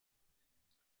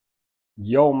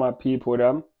Yo, my people,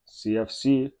 them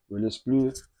CFC, Willis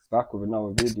Blue, back with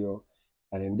another video.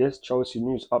 And in this Chelsea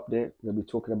news update, we'll be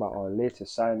talking about our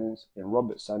latest signings in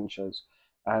Robert Sanchez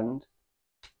and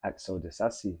Axel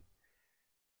Disasi.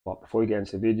 But before we get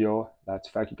into the video, I'd like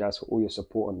to thank you guys for all your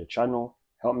support on the channel.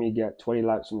 Help me get 20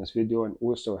 likes on this video and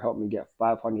also help me get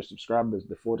 500 subscribers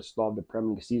before the start of the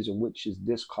Premier League season, which is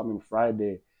this coming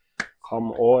Friday.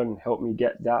 Come on, help me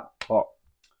get that. But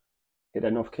hit the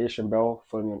notification bell,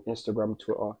 follow me on Instagram,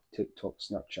 Twitter, TikTok,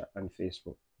 Snapchat, and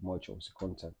Facebook for more Chelsea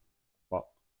content. But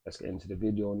let's get into the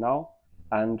video now.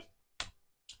 And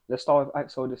let's start with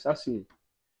Axel Disasi.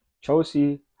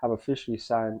 Chelsea have officially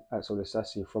signed Axel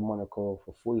Disasi from Monaco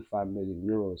for 45 million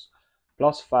euros,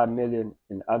 plus 5 million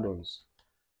in add-ons.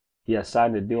 He has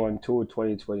signed a deal until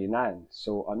 2029,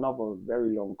 so another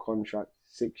very long contract,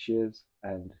 6 years,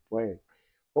 and boy,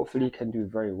 hopefully he can do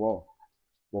very well.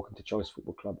 Welcome to Chelsea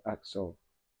Football Club, Axel.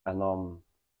 And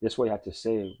this is what he had to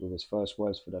say with his first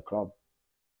words for the club.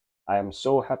 I am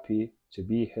so happy to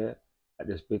be here at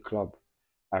this big club.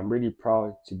 I'm really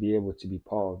proud to be able to be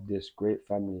part of this great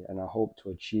family, and I hope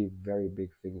to achieve very big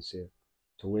things here,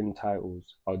 to win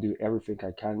titles. I'll do everything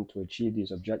I can to achieve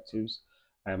these objectives.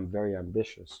 I am very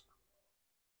ambitious.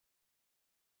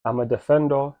 I'm a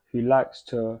defender who likes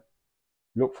to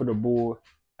look for the ball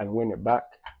and win it back.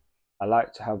 I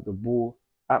like to have the ball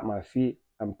at my feet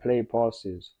and play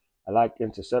passes. I like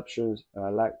interceptions and I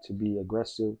like to be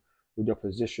aggressive with the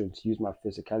opposition to use my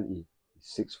physicality.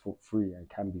 He's 6'3" and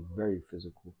can be very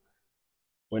physical.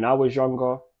 When I was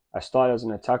younger, I started as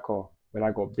an attacker. When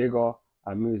I got bigger,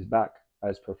 I moved back.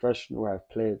 As professional, I've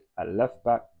played at left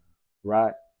back,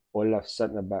 right or left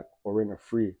centre back or in a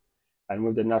free, and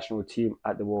with the national team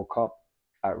at the World Cup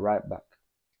at right back.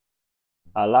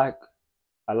 I like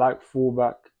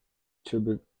fullback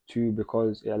too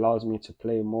because it allows me to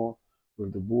play more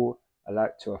with the ball. I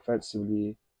like to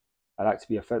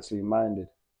be offensively minded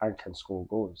and can score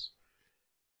goals.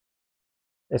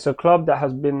 Chelsea is a club that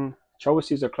has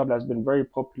been very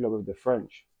popular with the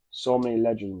French. So many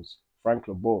legends: Frank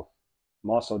Leboeuf,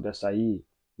 Marcel Desailly,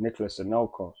 Nicolas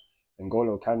Anelka,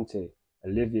 N'Golo Kante,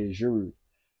 Olivier Giroud,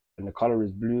 and the colour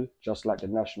is blue, just like the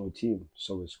national team,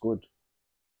 so it's good.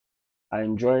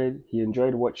 He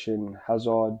enjoyed watching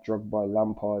Hazard, Drogba,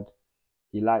 Lampard.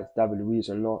 He liked David Luiz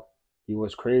a lot. He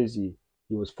was crazy.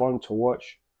 He was fun to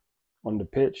watch on the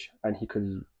pitch, and he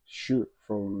could shoot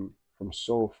from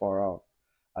so far out.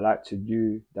 I like to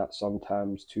do that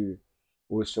sometimes too.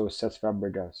 Also, Cesc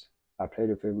Fabregas. I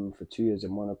played with him for 2 years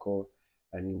in Monaco,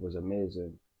 and he was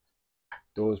amazing.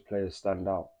 Those players stand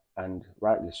out, and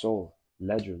rightly so,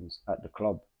 legends at the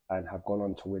club, and have gone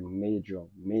on to win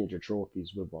major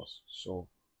trophies with us. So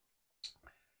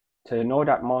to know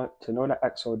that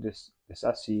Axel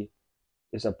Disasi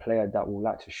is a player that will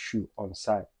like to shoot on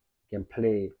sight, can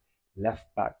play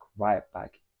left back, right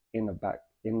back, in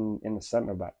the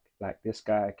centre back. Like, this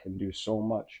guy can do so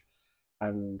much,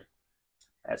 and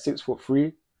at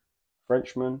 6'3",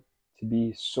 Frenchman, to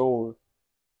be so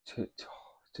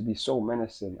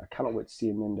menacing. I cannot wait to see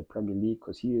him in the Premier League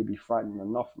because he will be frightening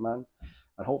enough, man.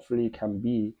 And hopefully he can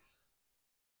be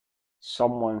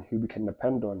someone who we can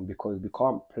depend on, because we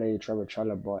can't play Trevor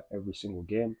Chalobah every single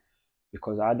game,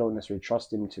 because I don't necessarily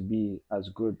trust him to be as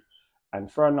good. And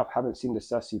fair enough, haven't seen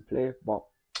Disasi play, but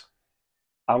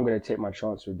I'm going to take my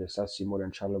chance with Disasi more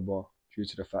than Chalobah, due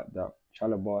to the fact that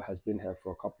Chalobah has been here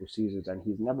for a couple of seasons and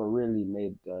he's never really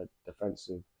made the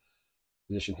defensive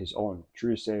position his own.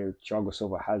 True to say, Thiago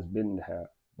Silva has been here,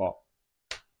 but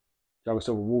Thiago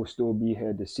Silva will still be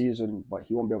here this season, but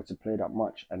he won't be able to play that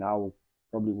much, and I will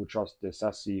probably trust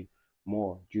Disasi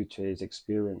more due to his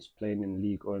experience playing in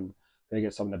League One, playing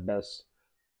against some of the best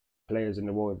players in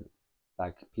the world,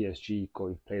 like PSG. He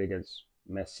played against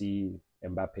Messi,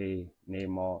 Mbappe,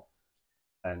 Neymar,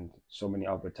 and so many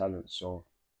other talents. So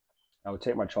I would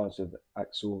take my chance with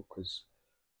Axel, because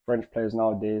French players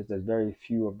nowadays, there's very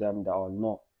few of them that are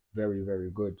not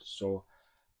very good. So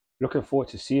looking forward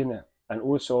to seeing it. And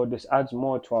also, this adds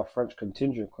more to our French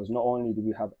contingent, because not only do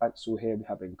we have Axel here, we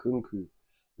have Nkunku,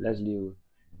 Leslie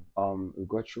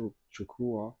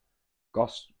Ugochukwu,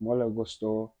 Mola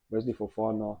Gusto, Wesley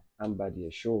Fofana, and Badia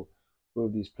Shaw. All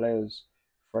of these players,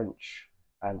 French,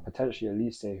 and potentially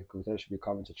Elise, who could potentially be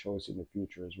coming to Chelsea in the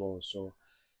future as well. So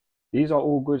these are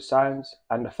all good signs,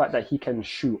 and the fact that he can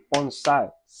shoot on sight,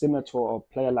 similar to a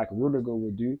player like Rudiger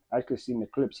would do. As you can see in the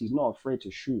clips, he's not afraid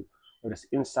to shoot, whether it's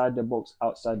inside the box,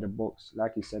 outside the box.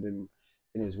 Like he said in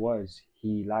his words,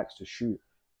 he likes to shoot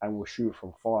and will shoot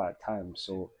from far at times.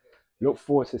 So look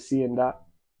forward to seeing that.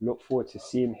 Look forward to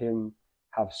seeing him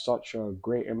have such a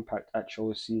great impact at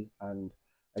Chelsea. And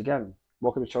again,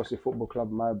 welcome to Chelsea Football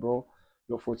Club, my bro.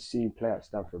 Look forward to seeing him play at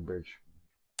Stamford Bridge.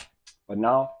 But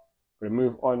now, we're going to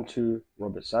move on to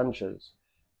Robert Sanchez.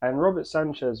 And Robert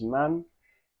Sanchez, man,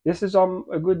 this is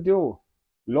a good deal.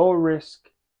 Low risk,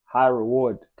 high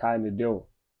reward kind of deal.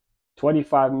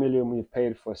 25 million we've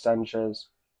paid for Sanchez,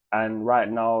 and right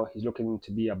now he's looking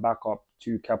to be a backup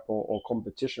to Kepa or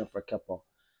competition for Kepa.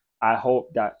 I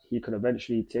hope that he could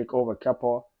eventually take over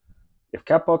Kepa. If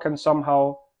Kepa can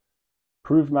somehow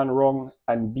prove man wrong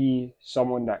and be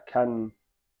someone that can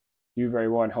do very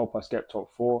well and help us get top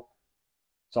 4,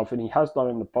 something he has done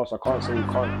in the past. I can't say he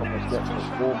can't help us get top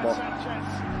 4, but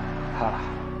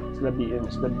it's gonna be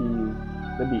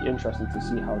interesting to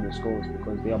see how this goes,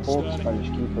 because they are both Spanish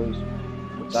keepers.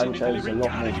 Sanchez is a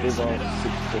lot more bigger,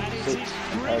 6'6"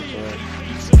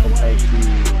 compared to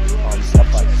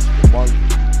Kepa.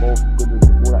 Both good with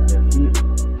the ball at their feet,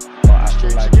 but I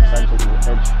feel like Sanchez will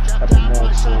edge Kepa more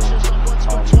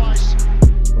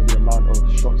for the amount of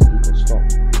shots that he could stop.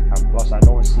 And plus, I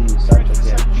don't see Sanchez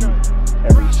getting beat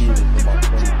every season for about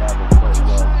 25 or 30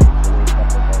 yards the way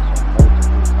Kepa does on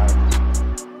multiple times.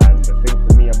 And the thing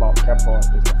for me about Kepa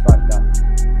is the fact that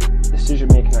decision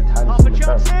making at times is the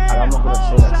best. And I'm not going to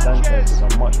say that Sanchez is a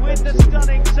much better decision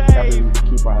maker. Every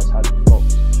keeper has had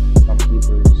flops, some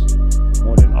keepers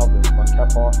more than others, but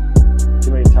Kepa,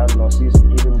 too many times last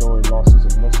season, even though last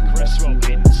season wasn't the best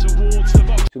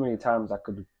season, too many times I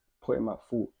could put him at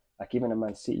fault, like even in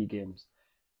Man City games.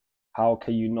 How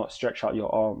can you not stretch out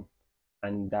your arm,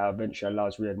 and that eventually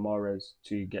allows Riyad Mahrez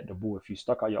to get the ball? If you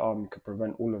stuck out your arm, you could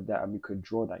prevent all of that and we could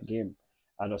draw that game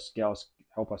and just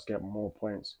help us get more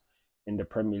points in the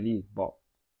Premier League. But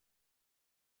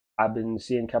I've been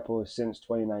seeing Kepa since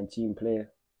 2019 play,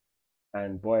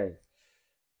 and boy,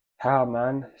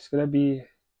 man, it's gonna be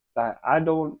like I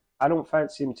don't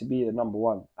fancy him to be the number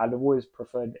 1. I'd have always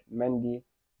preferred Mendy,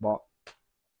 but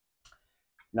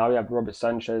now we have Robert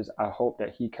Sanchez. I hope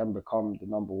that he can become the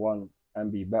number 1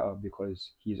 and be better,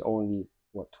 because he's only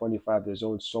 25 years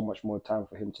old. So much more time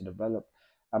for him to develop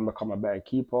and become a better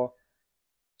keeper.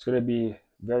 It's gonna be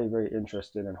very, very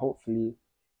interesting, and hopefully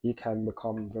he can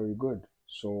become very good.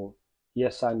 So he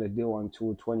has signed a deal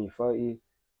until 2030,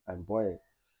 and boy,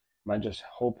 man, just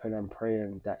hoping and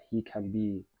praying that he can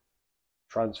be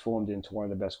transformed into one of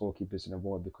the best goalkeepers in the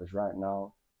world, because right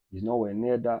now he's nowhere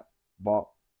near that. But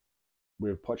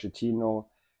with Pochettino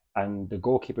and the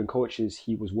goalkeeping coaches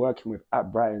he was working with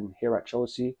at Brighton, here at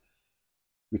Chelsea,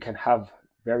 we can have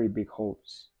very big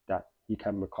hopes that he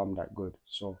can become that good.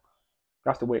 So we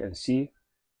have to wait and see.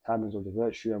 Time is of the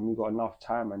virtue, and we've got enough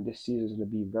time, and this season is going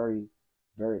to be very,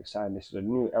 very exciting. This is a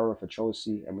new era for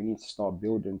Chelsea, and we need to start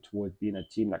building towards being a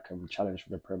team that can challenge for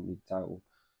the Premier League title.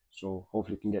 So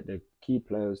hopefully we can get the key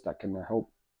players that can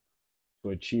help to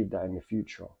achieve that in the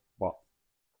future. But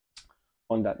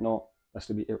on that note, that's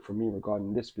going to be it from me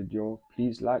regarding this video.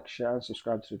 Please like, share and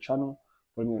subscribe to the channel.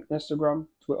 Follow me on Instagram,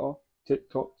 Twitter,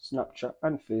 TikTok, Snapchat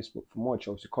and Facebook for more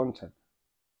Chelsea content.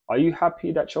 Are you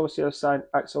happy that Chelsea have signed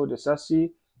Axel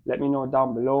Disasi? Let me know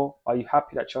down below. Are you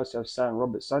happy that Chelsea have signed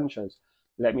Robert Sanchez?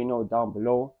 Let me know down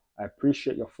below. I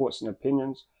appreciate your thoughts and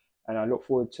opinions, and I look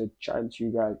forward to chatting to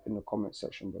you guys in the comment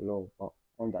section below. But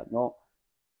on that note,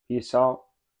 peace out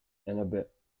in a bit.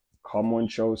 Come on,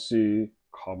 Chelsea.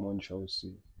 Come on,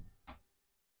 Chelsea.